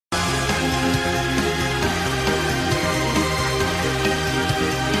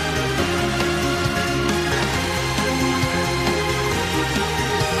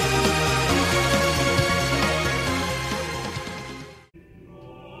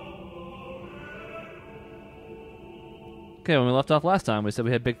Okay, when we left off last time, we said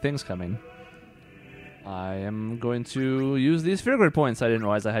we had big things coming. I am going to use these figure points I didn't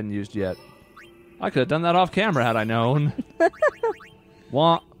realize I hadn't used yet. I could have done that off camera had I known.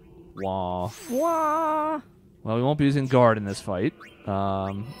 Wah. Wah. Wah. Well, we won't be using guard in this fight.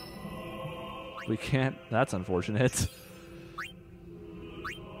 We can't... That's unfortunate.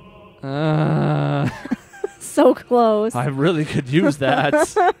 So close. I really could use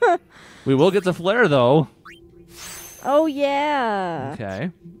that. We will get to flare, though. Oh, yeah. Okay.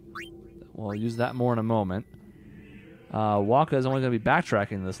 We'll use that more in a moment. Waka is only going to be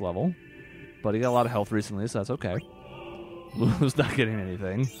backtracking this level. But he got a lot of health recently, so that's okay. Lulu's not getting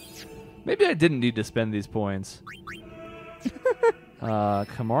anything. Maybe I didn't need to spend these points.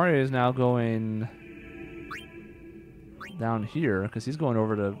 Kamari is now going down here because he's going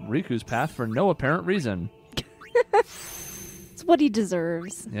over to Riku's path for no apparent reason. It's what he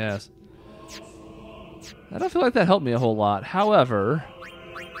deserves. Yes. I don't feel like that helped me a whole lot. However...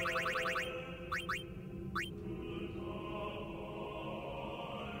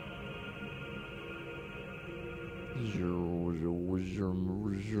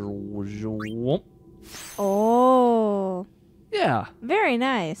 Oh. Yeah. Very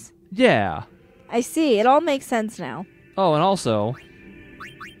nice. Yeah. I see. It all makes sense now. Oh, and also...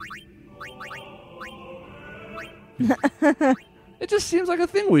 it just seems like a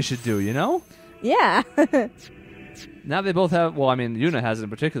thing we should do, you know? Yeah. Now they both have... Well, I mean, Yuna has in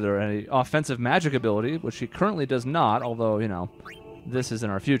particular an offensive magic ability, which she currently does not, although, you know, this is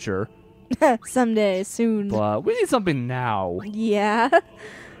in our future. Someday, soon. But we need something now. Yeah.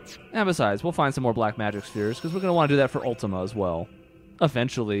 And besides, we'll find some more black magic spheres, because we're going to want to do that for Ultima as well.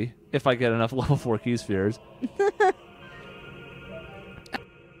 Eventually, if I get enough level 4 key spheres.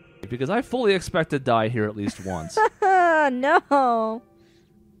 Because I fully expect to die here at least once. No.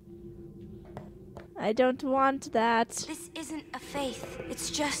 I don't want that. This isn't a faith. It's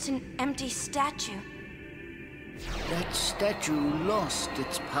just an empty statue. That statue lost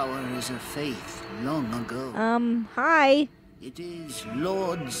its power as a faith long ago. Hi. It is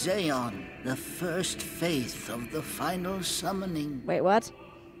Lord Zayon, the first faith of the final summoning. Wait, what?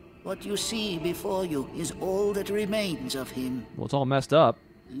 What you see before you is all that remains of him. Well, it's all messed up.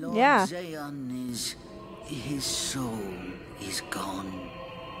 Lord Yeah. Zayon is... his soul is gone.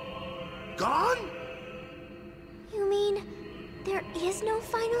 Gone? You mean there is no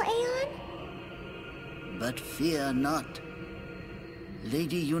final Aeon? But fear not.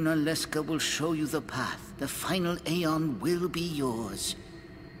 Lady Yunalesca will show you the path. The final Aeon will be yours.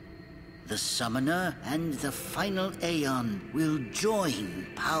 The Summoner and the final Aeon will join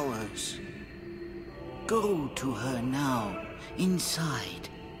powers. Go to her now. Inside,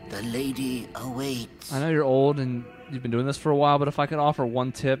 the lady awaits. I know you're old and you've been doing this for a while, but if I could offer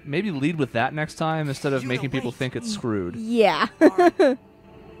one tip, maybe lead with that next time instead of making people think it's screwed. Yeah.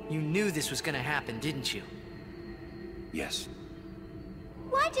 You knew this was gonna happen, didn't you? Yes.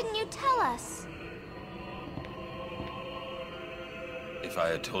 Why didn't you tell us? If I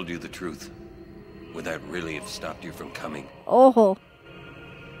had told you the truth, would that really have stopped you from coming? Oh.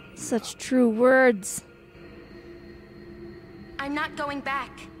 Such true words. I'm not going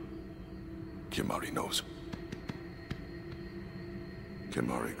back. Kimari knows.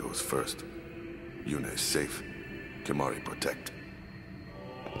 Kimari goes first. Yuna is safe. Kimari protect.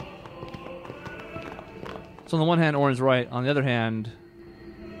 So on the one hand, Orin's right. On the other hand,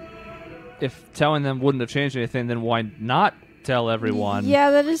 if telling them wouldn't have changed anything, then why not tell everyone?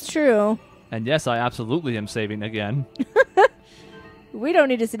 Yeah, that is true. And yes, I absolutely am saving again. We don't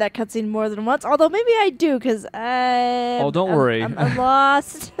need to see that cutscene more than once. Although maybe I do, because Oh, don't worry. I'm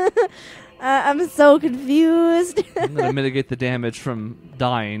lost. I'm so confused. I'm going to mitigate the damage from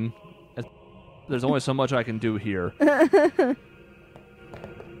dying. There's only so much I can do here.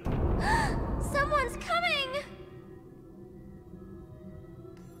 Someone's coming!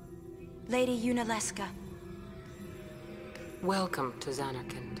 Lady Yunalesca. Welcome to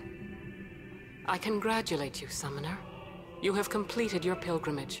Xanarkand. I congratulate you, Summoner. You have completed your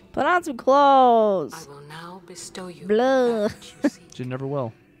pilgrimage. Put on some clothes. I will now bestow you Blah. that which you seek. She never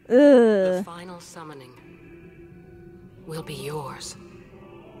will. The Ugh. final summoning will be yours.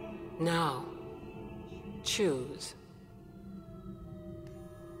 Now, choose.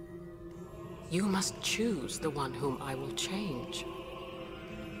 You must choose the one whom I will change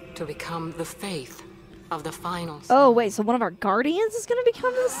to become the faith of the final summon. Oh, wait, so one of our guardians is going to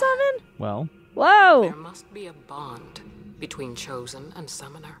become the summon? Well, Whoa. There must be a bond between chosen and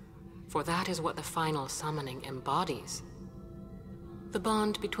summoner, for that is what the final summoning embodies. The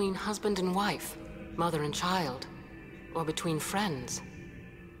bond between husband and wife, mother and child, or between friends.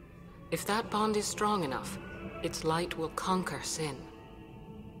 If that bond is strong enough, its light will conquer sin.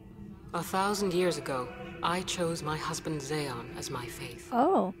 1,000 years ago, I chose my husband Xeon as my faith.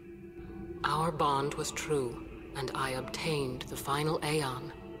 Oh. Our bond was true, and I obtained the final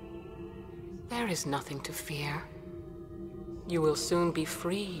Aeon. There is nothing to fear. You will soon be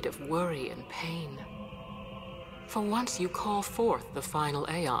freed of worry and pain. For once you call forth the final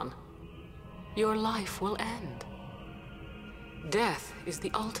Aeon, your life will end. Death is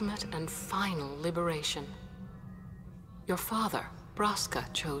the ultimate and final liberation. Your father, Braska,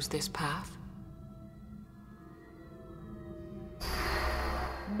 chose this path.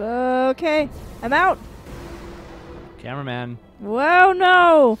 Okay, I'm out. Cameraman. Whoa,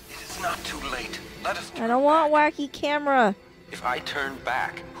 no! It is not too late. Let us I don't want wacky camera. If I turn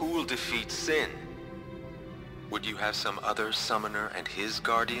back, who will defeat Sin? Would you have some other summoner and his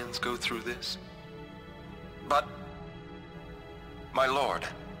guardians go through this? But, my lord,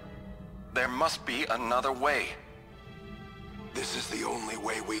 there must be another way. This is the only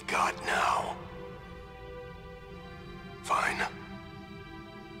way we got now. Fine.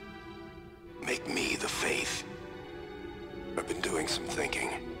 Make me the faith. I've been doing some thinking.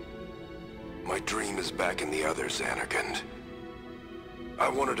 My dream is back in the other Xanarkand. I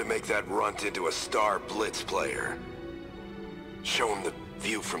wanted to make that runt into a star blitz player. Show him the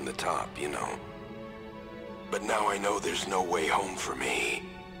view from the top, you know. But now I know there's no way home for me.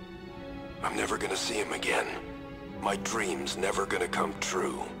 I'm never gonna see him again. My dream's never gonna come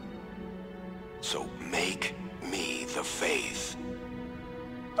true. So make me the faith.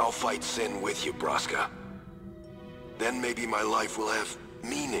 I'll fight Sin with you, Braska. Then maybe my life will have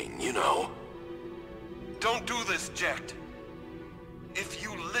meaning, you know? Don't do this, Jecht. If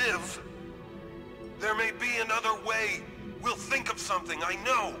you live, there may be another way. We'll think of something, I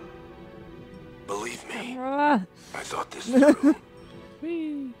know. Believe me, Ah. I thought this through.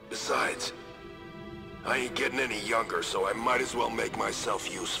 Besides, I ain't getting any younger, so I might as well make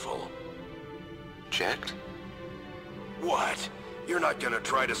myself useful. Checked? What? You're not gonna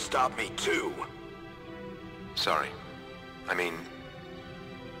try to stop me too? Sorry. I mean,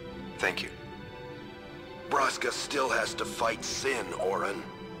 thank you. Braska still has to fight Sin, Orin.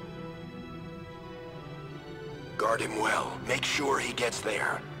 Guard him well. Make sure he gets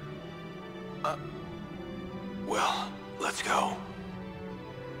there. Well, let's go.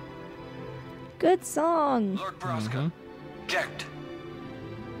 Good song. Lord Braska, Jecht,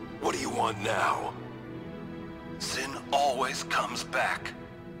 What do you want now? Sin always comes back.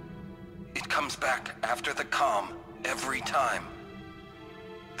 It comes back after the calm, every time.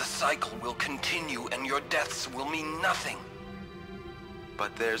 The cycle will continue and your deaths will mean nothing.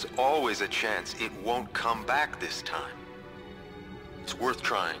 But there's always a chance it won't come back this time. It's worth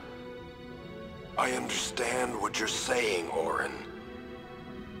trying. I understand what you're saying, Orin.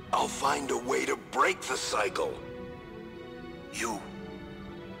 I'll find a way to break the cycle. You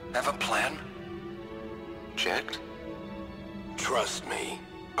have a plan? Checked? Trust me,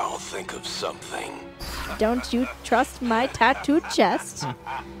 I'll think of something. Don't you trust my tattooed chest?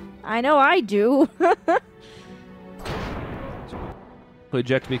 I know I do.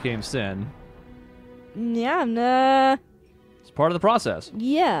 Jecht became Sin. Yeah, It's part of the process.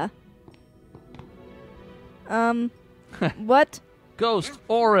 yeah. What? Ghost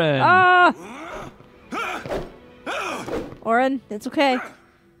Orin. Ah! Orin, it's okay.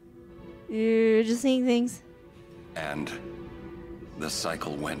 You're just seeing things. And the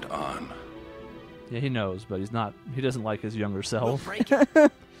cycle went on. Yeah, he knows, but he's not. He doesn't like his younger self. Break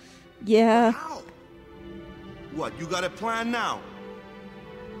it. Yeah. How? What, you got a plan now?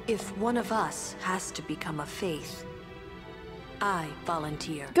 If one of us has to become a faith, I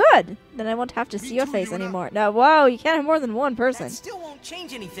volunteer. Good. Then I won't have to see your face anymore. No, whoa, you can't have more than one person. That still won't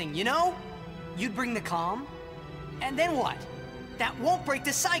change anything, you know? You'd bring the calm, and then what? That won't break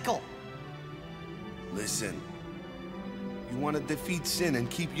the cycle. Listen. You want to defeat Sin and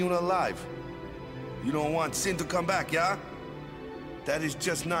keep Yuna alive. You don't want Sin to come back, yeah? That is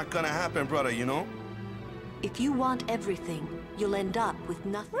just not gonna happen, brother, you know? If you want everything, you'll end up with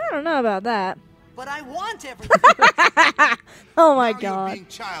nothing. I don't know about that. But I want everything. Oh my Now you're god. being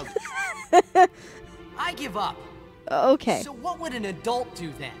childish. I give up. Okay. So what would an adult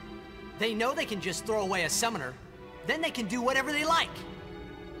do then? They know they can just throw away a summoner. Then they can do whatever they like.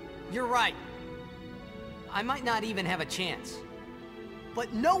 You're right. I might not even have a chance.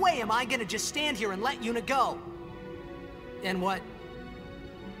 But no way am I gonna just stand here and let Yuna go. And what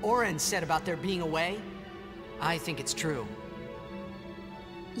Orin said about there being a way, I think it's true.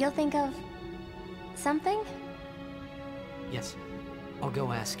 You'll think of something? Yes, I'll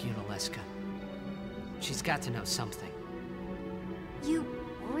go ask Yunalesca. She's got to know something. You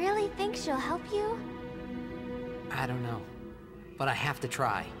really think she'll help you? I don't know, but I have to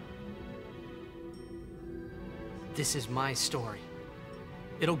try. This is my story.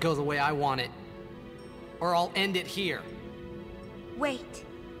 It'll go the way I want it, or I'll end it here. Wait.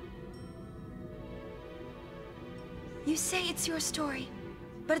 You say it's your story,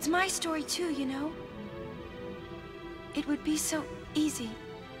 but it's my story too, you know? It would be so easy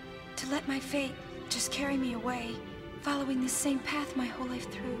to let my fate just carry me away, following the same path my whole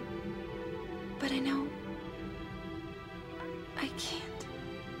life through. But I know I can't.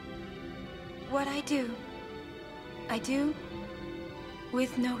 What I do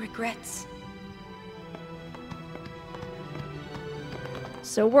with no regrets.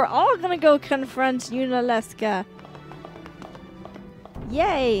 So we're all gonna go confront Yunalesca.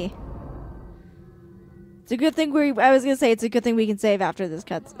 Yay! It's a good thing it's a good thing we can save after this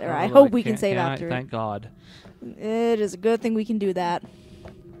cut. Or I hope we can save after. Thank God. It is a good thing we can do that.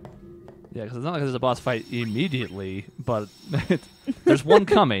 Yeah, because it's not like there's a boss fight immediately, but there's one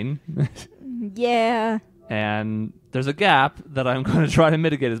coming. Yeah. And there's a gap that I'm going to try to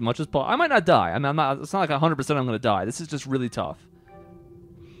mitigate as much as possible. I might not die. I mean, it's not like 100% I'm going to die. This is just really tough.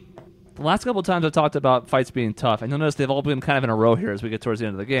 The last couple of times I've talked about fights being tough, and you'll notice they've all been kind of in a row here as we get towards the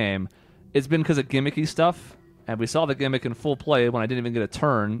end of the game. It's been because of gimmicky stuff, and we saw the gimmick in full play when I didn't even get a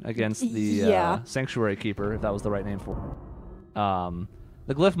turn against the Sanctuary Keeper, if that was the right name for it.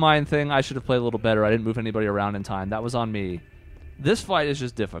 The Glyph Mine thing, I should have played a little better. I didn't move anybody around in time. That was on me. This fight is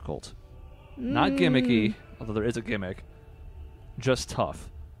just difficult. Not gimmicky, although there is a gimmick. Just tough.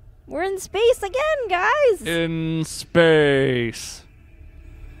 We're in space again, guys! In space!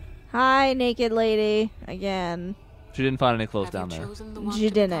 Hi, naked lady. Again. She didn't find any clothes down there. She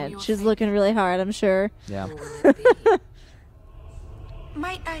didn't. She's looking really hard, I'm sure. Yeah.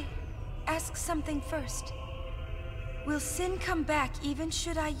 Might I ask something first? Will sin come back even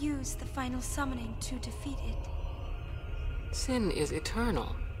should I use the final summoning to defeat it? Sin is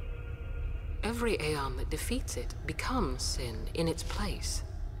eternal. Every Aeon that defeats it becomes sin in its place.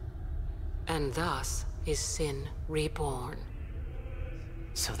 And thus is sin reborn.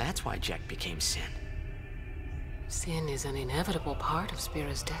 So that's why Jack became Sin. Sin is an inevitable part of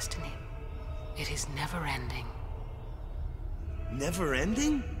Spira's destiny. It is never-ending.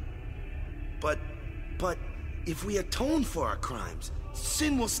 Never-ending? But if we atone for our crimes,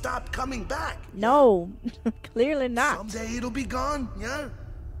 sin will stop coming back. No, clearly not. Someday it'll be gone, yeah?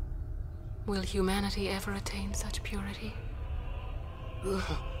 Will humanity ever attain such purity?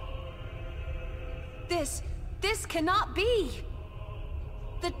 Ugh. This cannot be.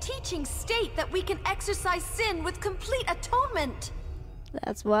 The teachings state that we can exercise sin with complete atonement.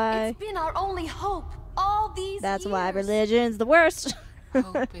 That's why. It's been our only hope all these That's years. why religion's the worst.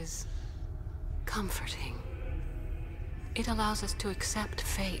 Hope is comforting. It allows us to accept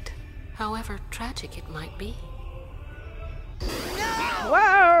fate, however tragic it might be.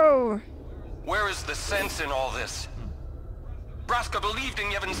 Whoa! Where is the sense in all this? Braska believed in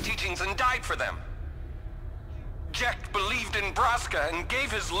Yevon's teachings and died for them. Jack believed in Braska and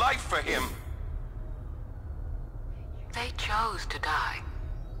gave his life for him. They chose to die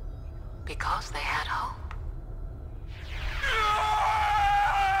because they had hope.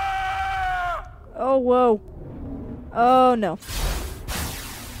 Oh, whoa. Oh, no.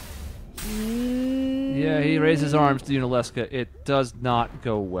 Yeah, he raised his arms to Yunalesca. It does not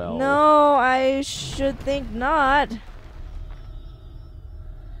go well. No, I should think not.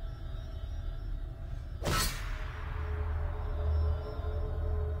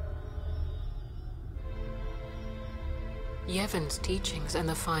 Yevon's teachings and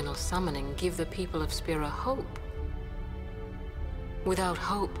the final summoning give the people of Spira hope. Without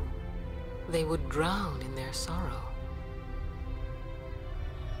hope, they would drown in their sorrow.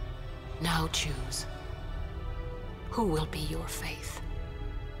 Now choose. Who will be your faith?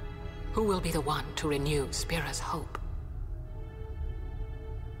 Who will be the one to renew Spira's hope?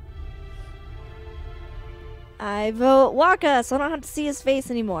 I vote Waka, so I don't have to see his face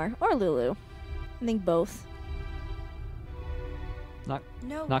anymore. Or Lulu. I think both. Not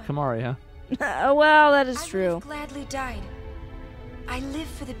Kamari, huh? Oh, well, that is I true. would have gladly died. I live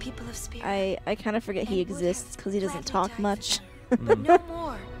for the people of Spira. I kind of forget he exists because he doesn't talk much. But no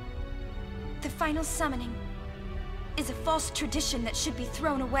more. The final summoning is a false tradition that should be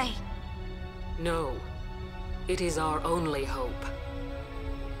thrown away. No. It is our only hope.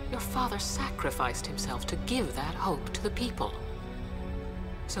 Your father sacrificed himself to give that hope to the people.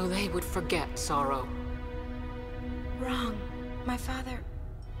 So they would forget sorrow. Wrong. My father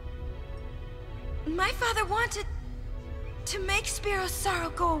wanted to make Spiro's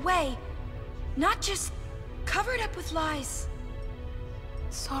sorrow go away, not just cover it up with lies.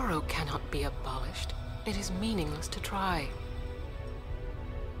 Sorrow cannot be abolished. It is meaningless to try.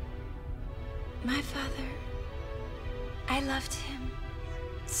 My father, I loved him.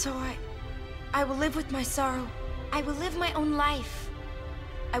 So I will live with my sorrow. I will live my own life.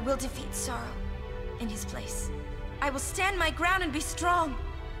 I will defeat sorrow in his place. I will stand my ground and be strong.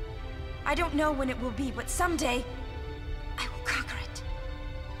 I don't know when it will be, but someday I will conquer it.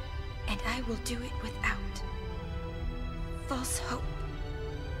 And I will do it without false hope.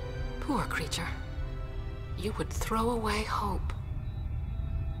 Poor creature. You would throw away hope.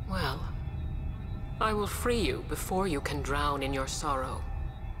 Well, I will free you before you can drown in your sorrow.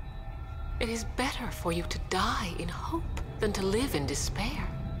 It is better for you to die in hope than to live in despair.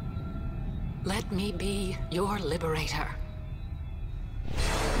 Let me be your liberator.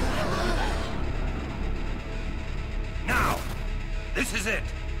 Now! This is it!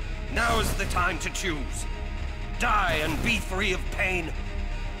 Now is the time to choose. Die and be free of pain,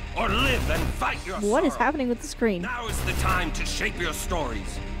 or live and fight your What is sorrow. happening with the screen? Now is the time to shape your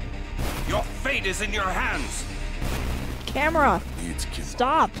stories. Your fate is in your hands. Camera!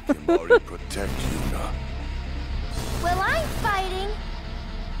 Stop! Kimahri protect Yuna. Well, I'm fighting.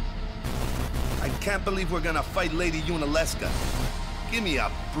 I can't believe we're gonna fight Lady Yunalesca. Give me a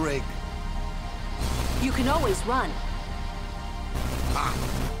break. You can always run. Ah!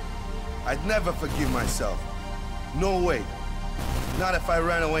 I'd never forgive myself. No way. Not if I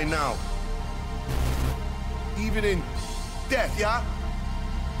ran away now. Even in death, yeah?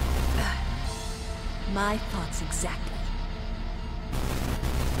 My thoughts exactly.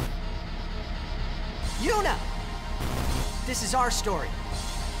 Yuna! This is our story.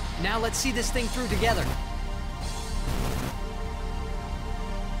 Now let's see this thing through together.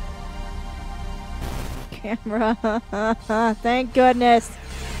 Camera. Thank goodness.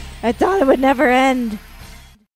 I thought it would never end.